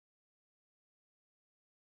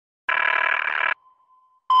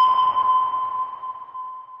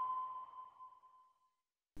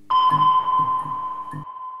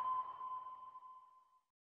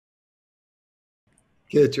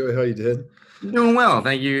Good, Joey. How you doing? Doing well.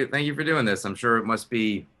 Thank you. Thank you for doing this. I'm sure it must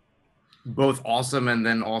be both awesome and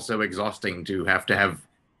then also exhausting to have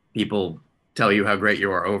people tell you how great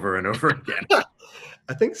you are over and over again.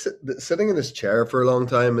 I think sitting in this chair for a long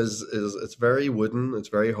time is it's very wooden. It's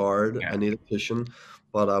very hard. I Yeah. need a cushion,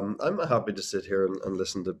 but I'm happy to sit here and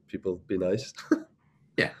listen to people be nice.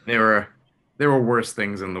 Yeah. There were worse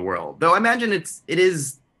things in the world. Though I imagine it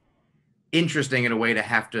is interesting in a way to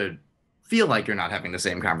have to feel like you're not having the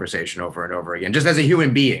same conversation over and over again, just as a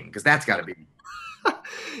human being, because that's gotta be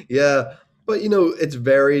Yeah, but it's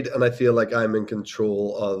varied, and I feel like I'm in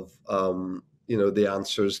control of the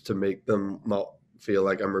answers to make them not feel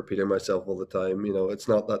like I'm repeating myself all the time. It's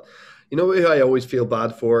not that. Who I always feel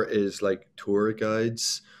bad for is like tour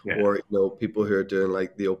guides yeah. or people who are doing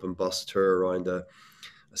like the open bus tour around a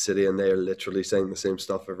city, and they are literally saying the same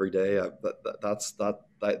stuff every day.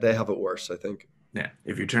 They have it worse, I think. Yeah.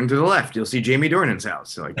 If you turn to the left, you'll see Jamie Dornan's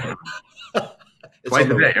house. So, like It's twice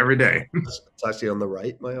on a the day, right. every day. It's actually on the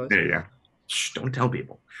right, my house. There you go. Shh, don't tell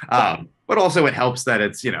people. But also it helps that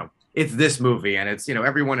it's this movie and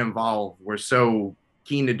everyone involved. We're so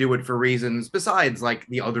keen to do it for reasons besides like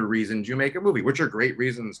the other reasons you make a movie, which are great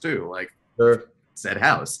reasons too. Like Sure. said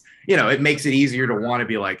house, it makes it easier to want to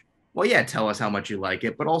be like, well, yeah, tell us how much you like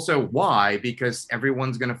it, but also why, because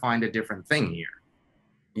everyone's going to find a different thing here.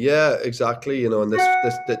 Yeah, exactly. And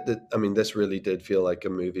I mean, this really did feel like a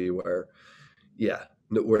movie where, yeah,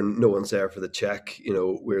 where no one's there for the check.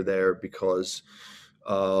 We're there because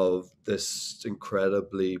of this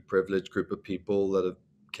incredibly privileged group of people that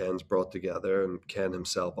Ken's brought together, and Ken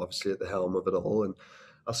himself, obviously, at the helm of it all, and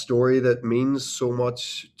a story that means so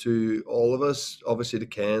much to all of us. Obviously, to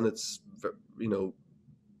Ken, it's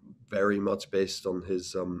very much based on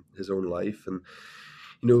his own life. And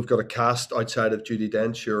we've got a cast outside of Judi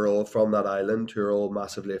Dench who are all from that island, who are all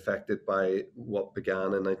massively affected by what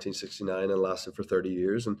began in 1969 and lasted for 30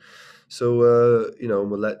 years. And so,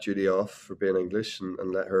 we'll let Judy off for being English, and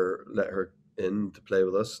let her in to play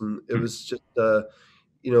with us. And it was just,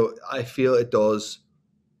 I feel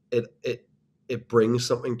it brings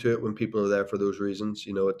something to it when people are there for those reasons.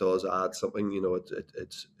 It does add something.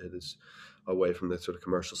 It is away from the sort of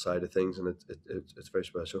commercial side of things, and it's very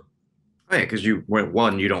special. Oh, yeah, because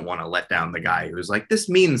one, you don't want to let down the guy who's like, this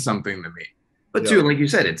means something to me. But Yeah. two, like you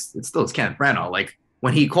said, it's Kenneth Branagh. Like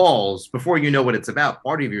when he calls, before you know what it's about,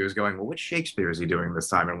 part of you is going, well, which Shakespeare is he doing this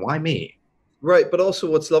time, and why me? Right, but also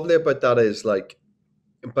what's lovely about that is like,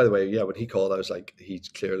 and by the way, yeah, when he called, I was like, he's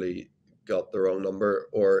clearly got the wrong number,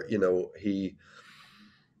 or he.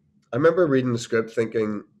 I remember reading the script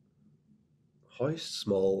thinking, how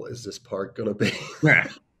small is this part going to be Yeah,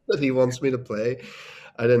 that he wants me to play?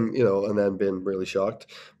 I didn't, and then being really shocked.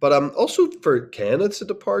 But also for Ken, it's a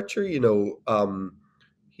departure.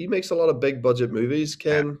 He makes a lot of big budget movies.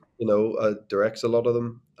 yeah. Ken, directs a lot of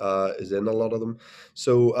them, is in a lot of them.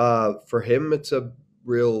 So for him, it's a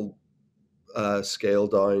real scale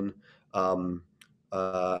down, um,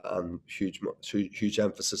 and huge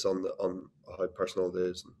emphasis on how personal it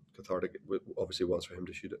is and cathartic it obviously was for him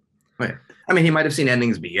to shoot it. Yeah. I mean, he might have seen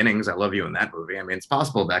endings, beginnings. I love you in that movie. I mean, it's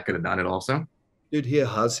possible that could have done it also. Dude, he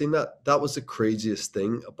has seen that. That was the craziest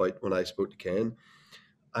thing about when I spoke to Ken.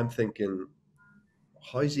 I'm thinking,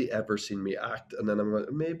 how's he ever seen me act? And then I'm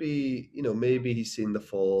like, maybe he's seen The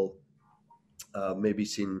Fall, maybe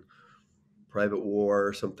seen Private War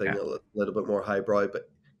or something Yeah. a little bit more highbrow. But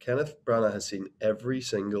Kenneth Branagh has seen every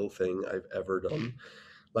single thing I've ever done.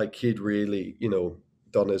 Like he'd really,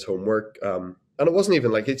 done his homework. And it wasn't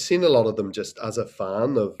even like he'd seen a lot of them just as a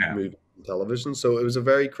fan of Yeah. movie and television. So it was a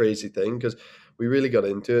very crazy thing because we really got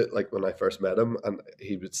into it. Like when I first met him, and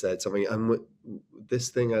he would said something, and this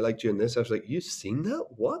thing I liked you in this. I was like, "You've seen that?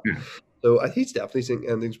 What?" Yeah. So he's definitely seen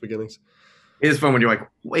endings, beginnings. It is fun when you're like,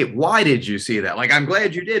 wait, why did you see that? Like, I'm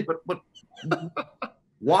glad you did, but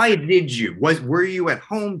why did you? Were you at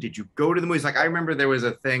home? Did you go to the movies? Like, I remember there was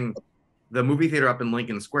a thing, the movie theater up in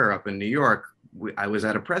Lincoln Square up in New York. I was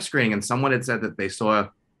at a press screening and someone had said that they saw,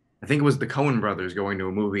 I think it was the Coen brothers going to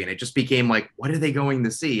a movie, and it just became like, what are they going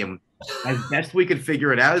to see? And as best we could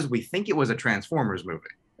figure it out is we think it was a Transformers movie.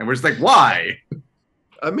 And we're just like, why?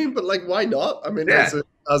 I mean, but like, why not? I mean, Yeah. that's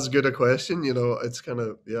as good a question. It's kind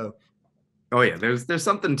of yeah. Oh yeah. There's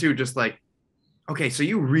something too, just like, okay, so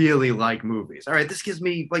you really like movies. All right, this gives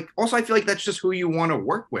me like also I feel like that's just who you want to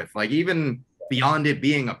work with. Like even beyond it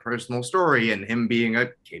being a personal story and him being a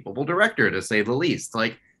capable director to say the least.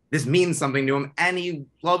 Like this means something to him and he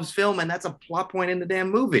loves film and that's a plot point in the damn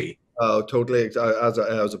movie. Oh, totally. As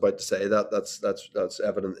I was about to say that, that's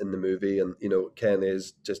evident in the movie, and Ken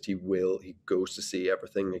is just he goes to see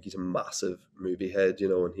everything. Like he's a massive movie head,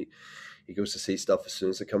 and he goes to see stuff as soon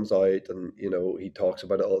as it comes out, and he talks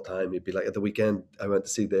about it all the time. He'd be like, at the weekend I went to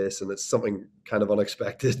see this, and it's something kind of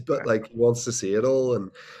unexpected, but like he wants to see it all,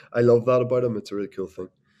 and I love that about him. It's a really cool thing.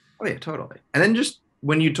 Oh yeah, totally. And then just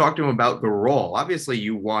when you talk to him about the role, obviously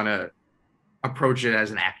you want to approach it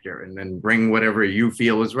as an actor and then bring whatever you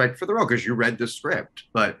feel is right for the role because you read the script.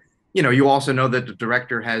 But you also know that the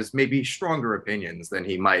director has maybe stronger opinions than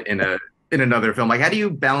he might in another film. Like, how do you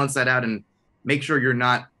balance that out and make sure you're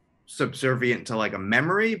not subservient to like a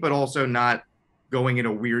memory, but also not going in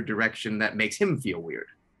a weird direction that makes him feel weird?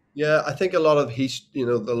 Yeah, I think a lot of a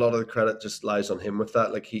lot of the credit just lies on him with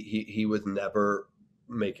that. Like he was never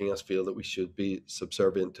making us feel that we should be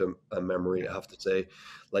subservient to a memory. I have to say,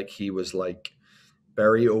 like he was like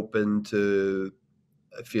very open to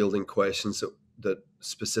fielding questions that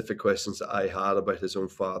specific questions that I had about his own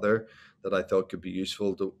father that I thought could be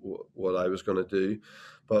useful to what I was going to do.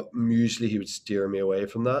 But usually he would steer me away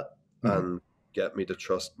from that and get me to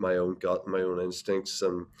trust my own gut, my own instincts,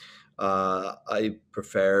 and I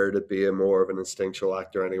prefer to be a more of an instinctual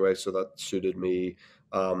actor anyway, so that suited me.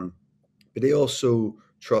 But he also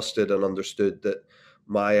trusted and understood that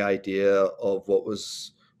my idea of what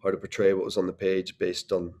was how to portray what was on the page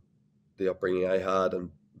based on the upbringing I had and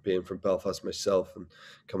being from Belfast myself and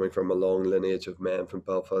coming from a long lineage of men from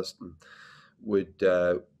Belfast, and would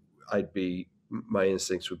my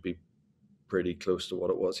instincts would be pretty close to what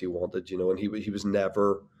it was he wanted, and he was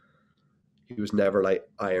never like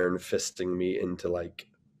iron fisting me into like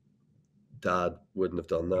dad wouldn't have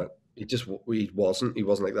done that. He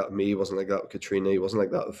wasn't like that with me. He wasn't like that with Katrina. He wasn't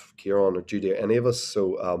like that with Kieran or Judy or any of us.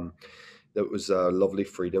 So that was a lovely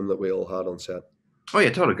freedom that we all had on set. Oh yeah,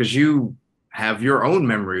 totally. Because you have your own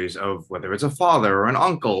memories of whether it's a father or an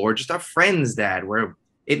uncle or just a friend's dad, where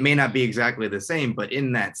it may not be exactly the same, but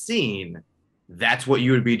in that scene, that's what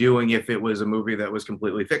you would be doing if it was a movie that was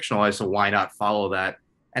completely fictionalized. So why not follow that?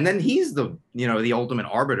 And then he's the ultimate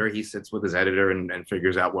arbiter. He sits with his editor and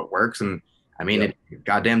figures out what works. And I mean, Yeah.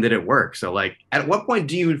 goddamn, did it work? So like, at what point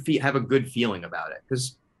do you have a good feeling about it?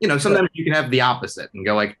 Because sometimes you can have the opposite and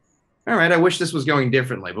go like, all right, I wish this was going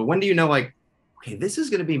differently. But when do you know like, okay, this is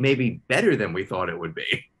going to be maybe better than we thought it would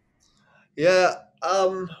be? Yeah.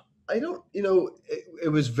 I don't,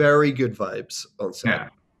 it was very good vibes on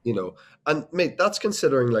set, Yeah. and mate, that's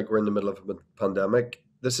considering like we're in the middle of a pandemic.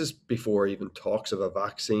 This is before even talks of a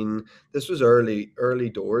vaccine. This was early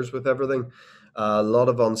doors with everything. A lot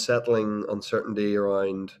of unsettling uncertainty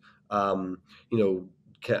around, you know,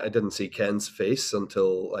 I didn't see Ken's face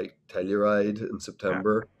until like Telluride in Yeah.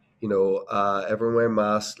 September. Everyone wearing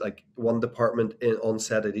masks, like one department on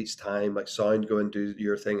set at each time, like sound go and do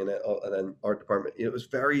your thing, and then art department. It was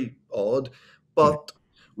very odd, but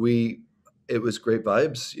we it was great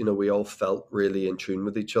vibes. We all felt really in tune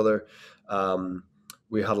with each other. Um,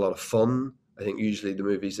 we had a lot of fun. I think usually the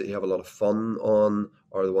movies that you have a lot of fun on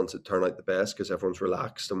are the ones that turn out the best because everyone's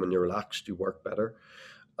relaxed, and when you're relaxed, you work better.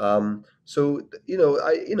 So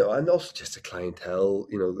and also just a clientele,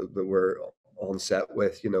 that we're on set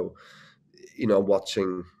with,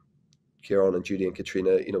 watching Kieran and Judy and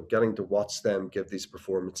Katrina, getting to watch them give these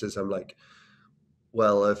performances. I'm like,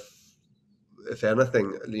 well, if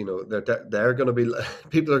anything, they're going to be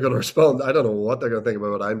people are going to respond. I don't know what they're going to think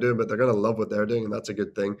about what I'm doing, but they're going to love what they're doing, and that's a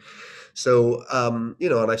good thing. So,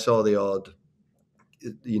 and I saw the odd,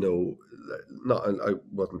 not I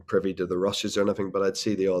wasn't privy to the rushes or anything, but I'd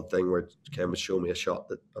see the odd thing where Ken would show me a shot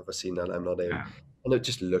that of a scene that I'm not in, Yeah. and it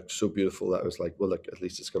just looked so beautiful that I was like, well, look, at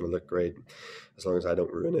least it's going to look great as long as I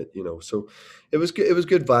don't ruin it. So it was good. It was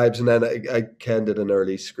good vibes, and then Ken did an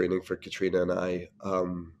early screening for Katrina and I,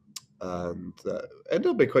 and it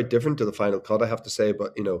ended up being quite different to the final cut, I have to say,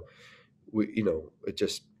 but it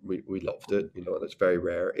just we loved it, and it's very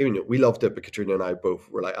rare. We loved it, but Katrina and I both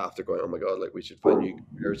were like after going, oh my god, like we should find new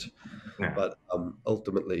careers. Yeah. But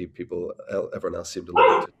ultimately, everyone else seemed to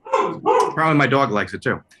love it too. Probably my dog likes it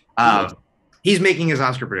too. He's making his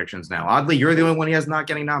Oscar predictions now. Oddly, you're the only one he has not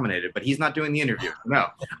getting nominated, but he's not doing the interview. No.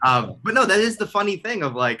 But no, that is the funny thing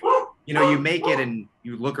of like, you make it and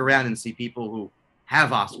you look around and see people who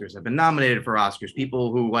have Oscars, have been nominated for Oscars,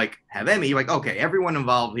 people who like have Emmy. You're like, okay, everyone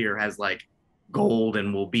involved here has like gold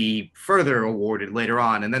and will be further awarded later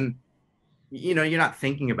on. And then, you're not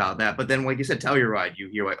thinking about that. But then, like you said, Telluride,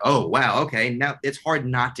 you're like, oh, wow, okay. Now it's hard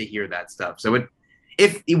not to hear that stuff. So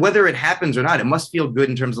if whether it happens or not, it must feel good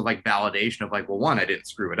in terms of like validation of like, well, one, I didn't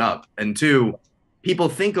screw it up. And two, people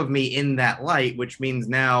think of me in that light, which means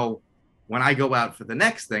now when I go out for the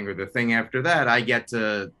next thing or the thing after that, I get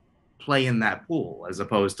to play in that pool as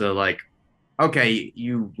opposed to like, okay,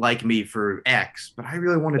 you like me for X, but I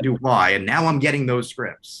really want to do Y. And now I'm getting those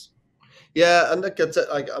scripts. Yeah, and that gets it.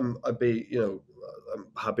 Like I'd be, I'm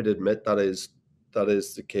happy to admit that is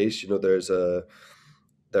the case.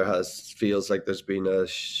 There has feels like there's been a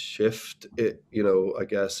shift. I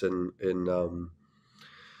guess in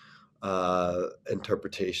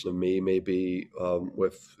interpretation of me, maybe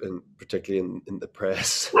particularly in the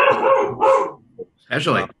press.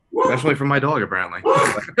 Especially, uh, especially from my dog, apparently.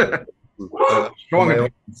 am Strong I,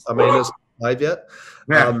 opinions. am I in his live yet?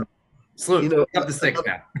 Yeah. Um, you Salute. know, Got the six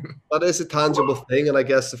now. that is a tangible thing, and I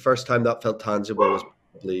guess the first time that felt tangible was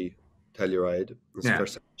probably Telluride. It's the Yeah.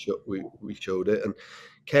 first time we showed it, and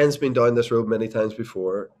Ken's been down this road many times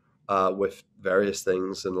before, with various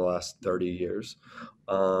things in the last 30 years.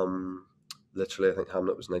 Literally, I think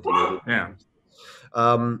Hamlet was 1980.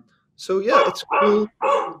 Yeah. So yeah, it's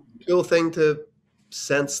cool thing to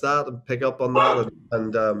sense that and pick up on that,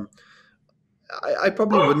 and I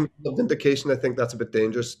probably wouldn't call it vindication. I think that's a bit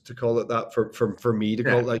dangerous to call it that for me to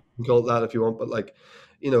call Yeah. it, like, you can call it that if you want, but like,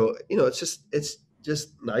 it's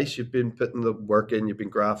just nice. You've been putting the work in, you've been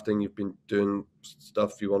grafting, you've been doing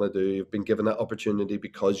stuff you want to do, you've been given that opportunity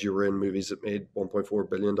because you were in movies that made $1.4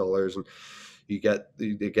 billion, and you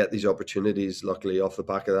get these opportunities, luckily, off the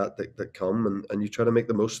back of that come, and you try to make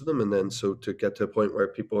the most of them, and then so to get to a point where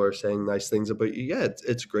people are saying nice things about you, yeah,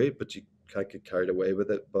 it's great, but you can't get carried away with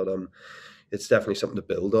it. But it's definitely something to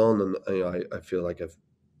build on, and I feel like I've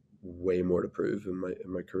way more to prove in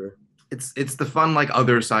my career. It's the fun like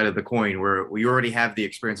other side of the coin where we already have the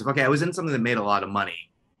experience of okay, I was in something that made a lot of money,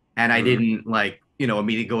 and I Mhm. didn't like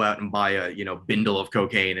immediately go out and buy a bindle of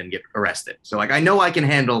cocaine and get arrested. So like I know I can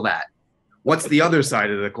handle that. What's the other side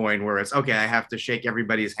of the coin where it's okay, I have to shake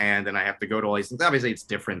everybody's hand and I have to go to all these things. Obviously, it's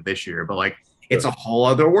different this year, but like it's Sure. a whole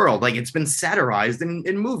other world. Like it's been satirized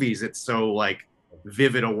in movies. It's so like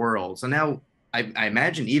vivid a world. So now I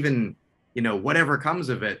imagine even whatever comes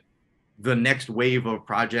of it, the next wave of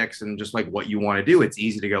projects and just like what you want to do, it's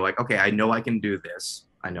easy to go like, okay, I know I can do this.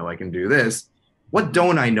 I know I can do this. What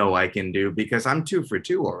don't I know I can do? Because I'm 2 for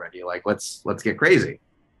 2 already. Like let's get crazy.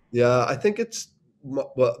 Yeah, I think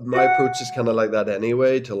my approach is kind of like that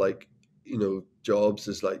anyway. To like, jobs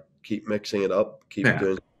is like keep mixing it up, keep Yeah.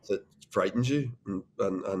 doing that frightens you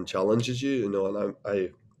and challenges you. And I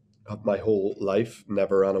have my whole life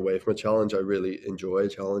never ran away from a challenge. I really enjoy a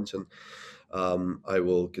challenge, and I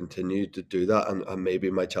will continue to do that. And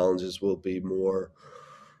maybe my challenges will be more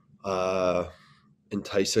uh,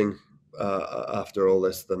 enticing after all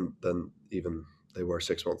this than even they were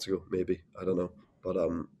 6 months ago. Maybe, I don't know, but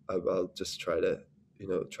I'll just try to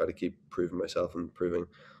keep proving myself and proving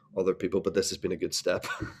other people. But this has been a good step.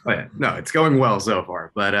 Oh, yeah. No, it's going well so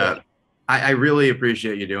far. But Yeah, I really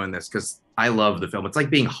appreciate you doing this because I love the film. It's like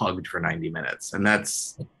being hugged for 90 minutes. And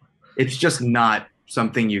it's just not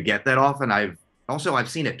something you get that often. I've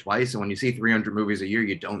seen it twice. And when you see 300 movies a year,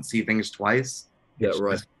 you don't see things twice. yeah, It's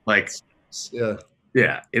right. just like, Yeah,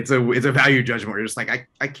 yeah, it's a value judgment where you're just like,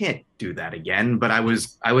 I can't do that again. But I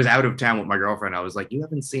was out of town with my girlfriend. I was like, you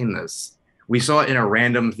haven't seen this. We saw it in a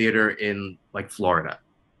random theater in like Florida.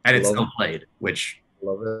 And it love still played, which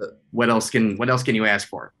love it. what else can you ask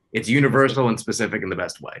for? It's universal and specific in the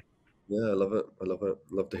best way. Yeah, I love it. I love it.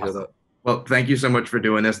 Love to hear Awesome. that. Well, thank you so much for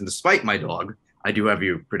doing this. And despite my dog, I do have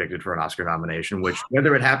you predicted for an Oscar nomination, which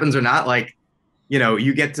whether it happens or not, like,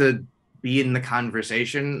 you get to be in the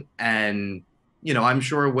conversation. And, I'm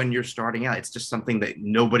sure when you're starting out, it's just something that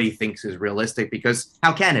nobody thinks is realistic because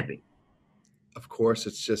how can it be? Of course,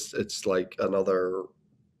 it's like another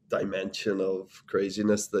dimension of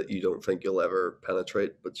craziness that you don't think you'll ever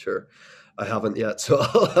penetrate. But sure, I haven't yet. So,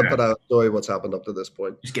 Yeah. but I enjoy what's happened up to this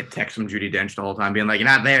point. Just get texts from Judy Dench the whole time being like, you're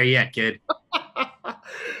not there yet, kid.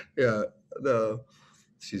 Yeah, no,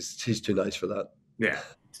 she's too nice for that. Yeah,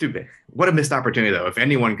 stupid. What a missed opportunity, though. If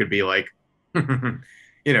anyone could be like,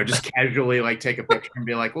 just casually like take a picture and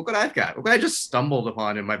be like, look what I've got. Look what I just stumbled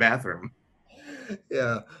upon in my bathroom.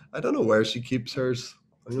 Yeah, I don't know where she keeps hers.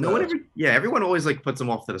 I'm No gonna one ask. ever, yeah, everyone always like puts them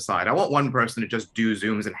off to the side. I want one person to just do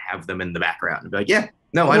zooms and have them in the background and be like, yeah,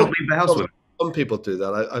 no, I don't Well, leave the house some, with them. some people do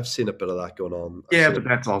that. I've seen a bit of that going on. I've Yeah, seen but it.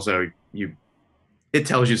 that's also it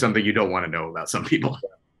tells you something you don't want to know about some people.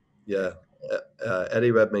 Yeah,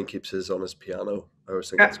 Eddie Redmayne keeps his on his piano. I always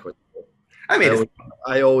think Yeah. that's quite cool. I I mean, always,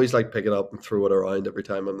 I always like pick it up and throw it around every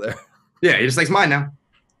time I'm there. yeah, he just likes mine now.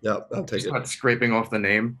 Yeah, I'll take Just it. not scraping off the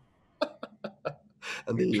name.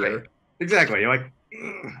 And the ear. Exactly. You're like,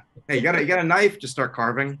 hey, you got a knife? Just start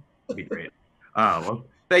carving. It'd be great. Well,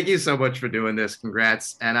 thank you so much for doing this.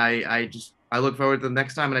 Congrats. And I look forward to the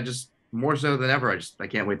next time. And I just more so than ever, I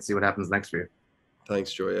can't wait to see what happens next for you.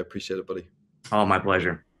 Thanks, Joey. I appreciate it, buddy. Oh, my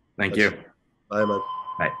pleasure. Thank you. Bye, man.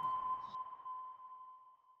 Bye.